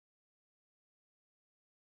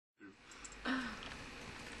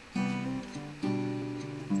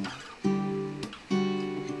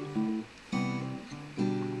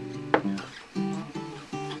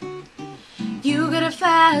get a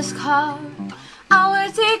fast car, I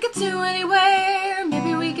wanna take it to anywhere.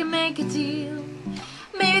 Maybe we can make a deal.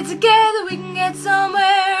 Maybe together we can get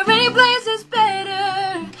somewhere. Any place is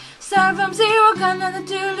better. Start from zero, got nothing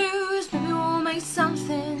to lose. Maybe we'll make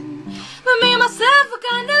something. But me and myself, I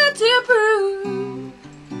got nothing to prove.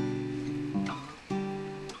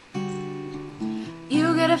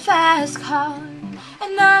 You get a fast car,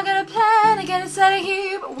 and I got a plan to get us out of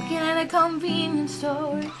here. But we can at a convenience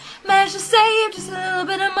store. Managed to save just a little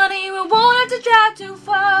bit of money. We won't have to drive too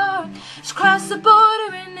far. Just cross the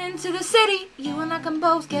border and into the city. You and I can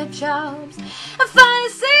both get jobs and finally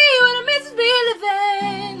see what it means to be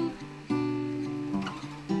living.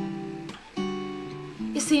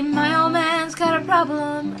 You see, my old man's got a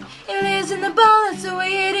problem. He lives in the bone, that's the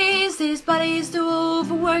way it is. His body's too old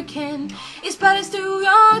for working. His body's too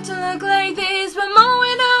young to look like this. But Mom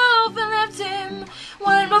went off and left him.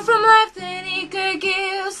 Wanted more from life than he could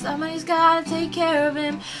give. Somebody's gotta take care of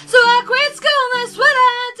him. So I quit school, that's what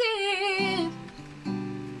I did.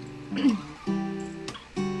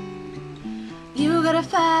 You got a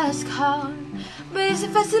fast car, but is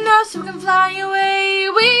it fast enough so we can fly away?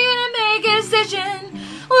 We're gonna make a decision.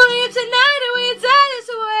 We'll leave tonight or we die this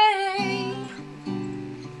way.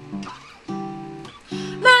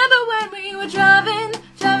 Remember when we were driving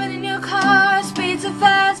in your car? Speed so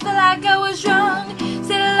fast, felt like I was drunk.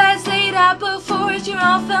 City lights laid out before us. Your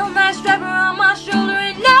arm felt nice, wrapped around my shoulder.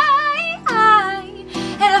 And I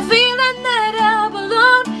had a feeling that I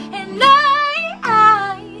belonged. And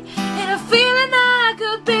I had a feeling I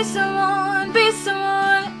could be someone, be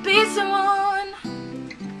someone, be someone.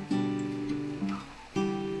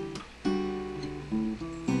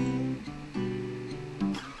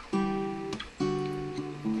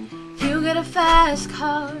 You get a fast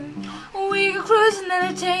car, we go cruise and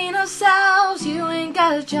entertain ourselves. You ain't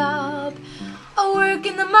got a job. I work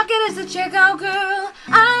in the market as a checkout girl.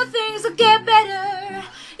 I know things will get better.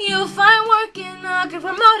 You'll find work and I'll get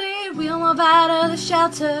promoted. We'll move out of the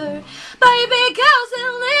shelter, buy a big house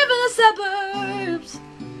and live in the suburbs.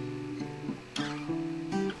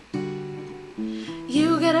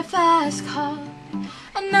 You get a fast car,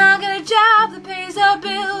 and I got a job that pays our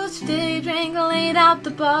bills. Today drink and laid out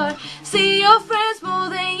the bar. See your friends more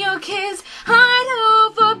than your kids. I'd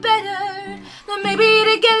hope for better. Then maybe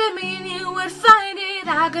together me and you would find it.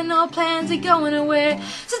 I got no plans to go anywhere,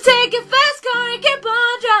 so take your fast car and keep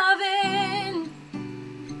on driving.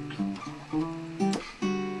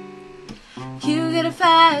 You get a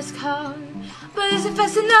fast car, but is it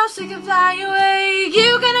fast enough so you can fly away?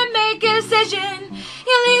 You gotta make a decision.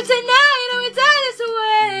 You leave tonight